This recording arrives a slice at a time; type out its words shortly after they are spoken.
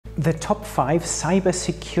The top 5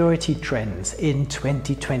 cybersecurity trends in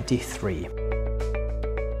 2023.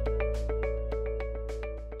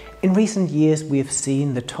 In recent years, we have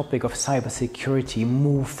seen the topic of cybersecurity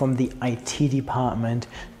move from the IT department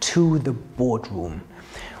to the boardroom.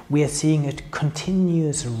 We are seeing a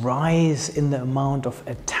continuous rise in the amount of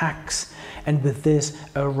attacks, and with this,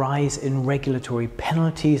 a rise in regulatory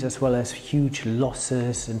penalties as well as huge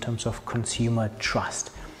losses in terms of consumer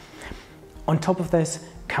trust. On top of this,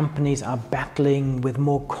 companies are battling with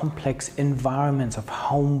more complex environments of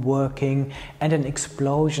home working and an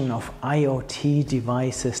explosion of IoT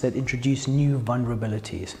devices that introduce new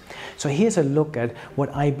vulnerabilities. So here's a look at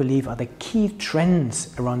what I believe are the key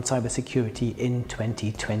trends around cybersecurity in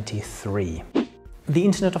 2023. The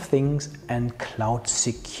Internet of Things and cloud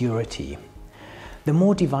security. The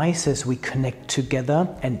more devices we connect together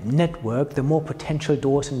and network, the more potential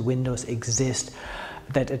doors and windows exist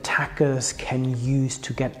that attackers can use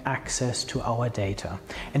to get access to our data.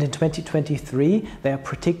 And in 2023, there are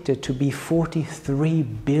predicted to be 43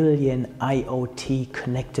 billion IoT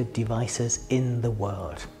connected devices in the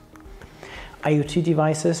world. IoT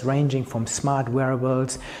devices ranging from smart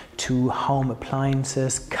wearables to home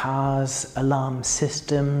appliances, cars, alarm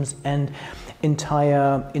systems, and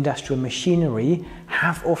entire industrial machinery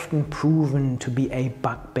have often proven to be a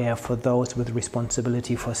bugbear for those with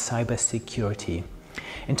responsibility for cybersecurity.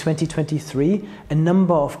 In 2023, a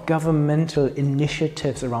number of governmental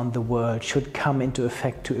initiatives around the world should come into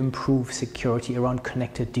effect to improve security around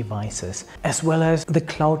connected devices, as well as the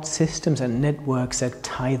cloud systems and networks that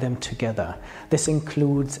tie them together. This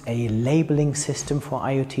includes a labeling system for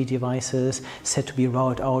IoT devices set to be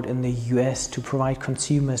rolled out in the US to provide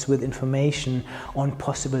consumers with information on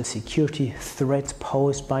possible security threats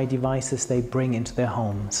posed by devices they bring into their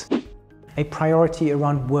homes. A priority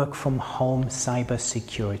around work from home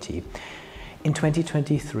cybersecurity. In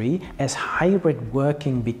 2023, as hybrid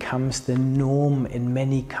working becomes the norm in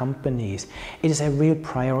many companies, it is a real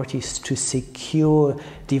priority to secure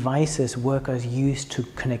devices workers use to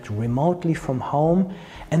connect remotely from home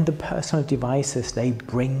and the personal devices they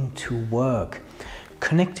bring to work.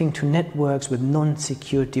 Connecting to networks with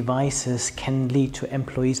non-secure devices can lead to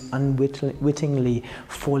employees unwittingly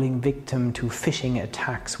falling victim to phishing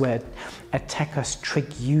attacks where attackers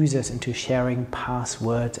trick users into sharing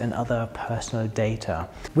passwords and other personal data.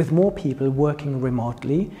 With more people working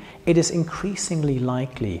remotely, it is increasingly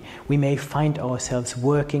likely we may find ourselves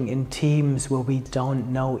working in teams where we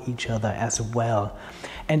don't know each other as well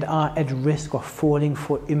and are at risk of falling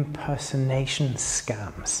for impersonation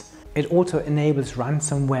scams. It also enables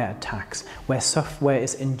ransomware attacks, where software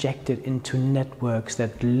is injected into networks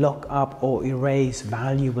that lock up or erase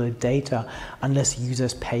valuable data unless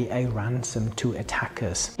users pay a ransom to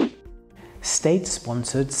attackers.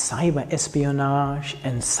 State-sponsored cyber espionage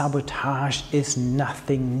and sabotage is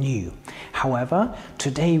nothing new. However,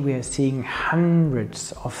 today we are seeing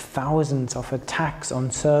hundreds of thousands of attacks on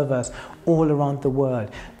servers all around the world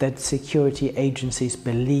that security agencies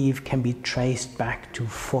believe can be traced back to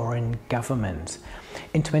foreign governments.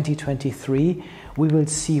 In 2023, we will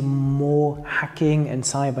see more hacking and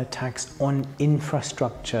cyber attacks on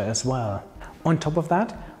infrastructure as well. On top of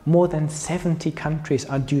that, more than 70 countries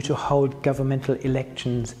are due to hold governmental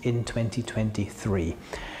elections in 2023.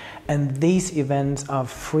 And these events are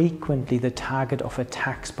frequently the target of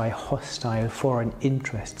attacks by hostile foreign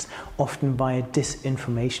interests, often via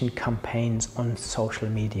disinformation campaigns on social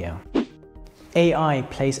media. AI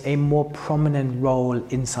plays a more prominent role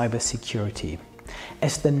in cybersecurity.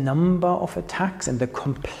 As the number of attacks and the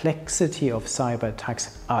complexity of cyber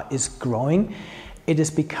attacks is growing, it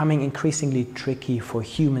is becoming increasingly tricky for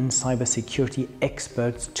human cybersecurity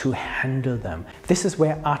experts to handle them. This is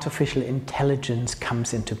where artificial intelligence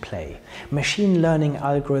comes into play. Machine learning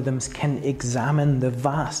algorithms can examine the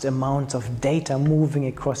vast amounts of data moving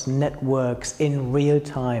across networks in real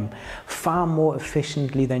time, far more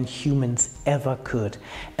efficiently than humans ever could,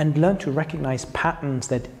 and learn to recognize patterns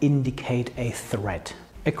that indicate a threat.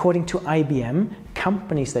 According to IBM,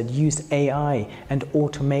 companies that use AI and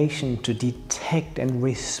automation to detect and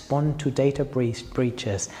respond to data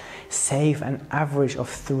breaches save an average of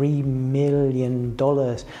 $3 million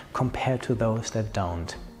compared to those that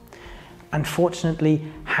don't. Unfortunately,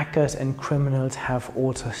 hackers and criminals have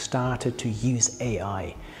also started to use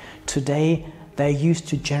AI. Today, they're used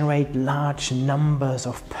to generate large numbers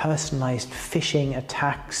of personalized phishing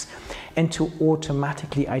attacks and to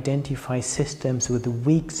automatically identify systems with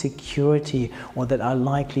weak security or that are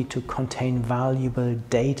likely to contain valuable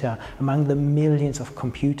data among the millions of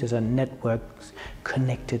computers and networks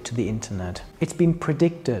connected to the internet. It's been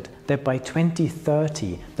predicted that by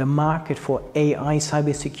 2030, the market for AI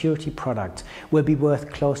cybersecurity products will be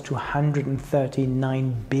worth close to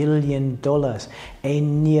 $139 billion, a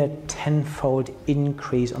near tenfold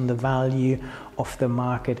increase on the value of the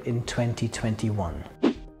market in 2021.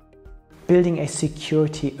 Building a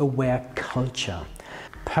security-aware culture.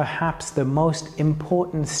 Perhaps the most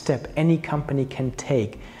important step any company can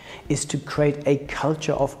take is to create a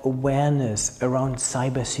culture of awareness around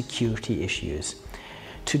cybersecurity issues.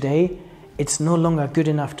 Today, it's no longer good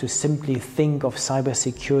enough to simply think of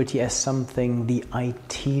cybersecurity as something the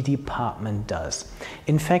IT department does.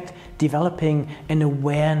 In fact, developing an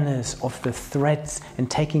awareness of the threats and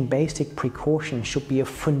taking basic precautions should be a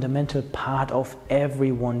fundamental part of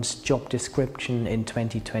everyone's job description in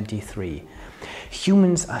 2023.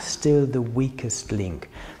 Humans are still the weakest link.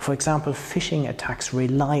 For example, phishing attacks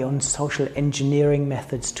rely on social engineering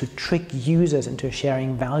methods to trick users into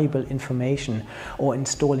sharing valuable information or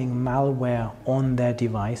installing malware on their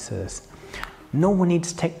devices. No one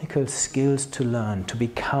needs technical skills to learn to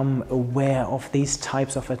become aware of these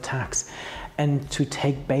types of attacks and to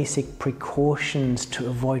take basic precautions to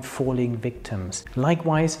avoid falling victims.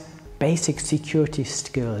 Likewise, basic security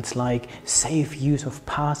skills like safe use of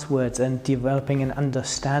passwords and developing an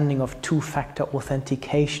understanding of two-factor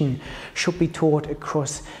authentication should be taught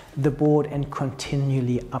across the board and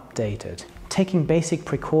continually updated. Taking basic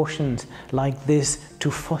precautions like this to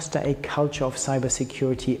foster a culture of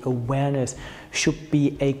cybersecurity awareness should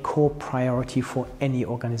be a core priority for any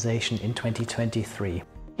organization in 2023.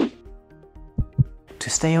 To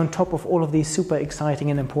stay on top of all of these super exciting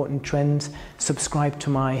and important trends, subscribe to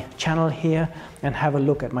my channel here and have a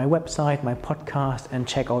look at my website, my podcast, and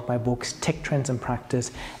check out my books Tech Trends in Practice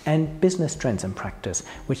and Business Trends in Practice,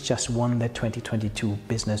 which just won the 2022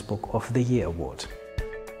 Business Book of the Year award.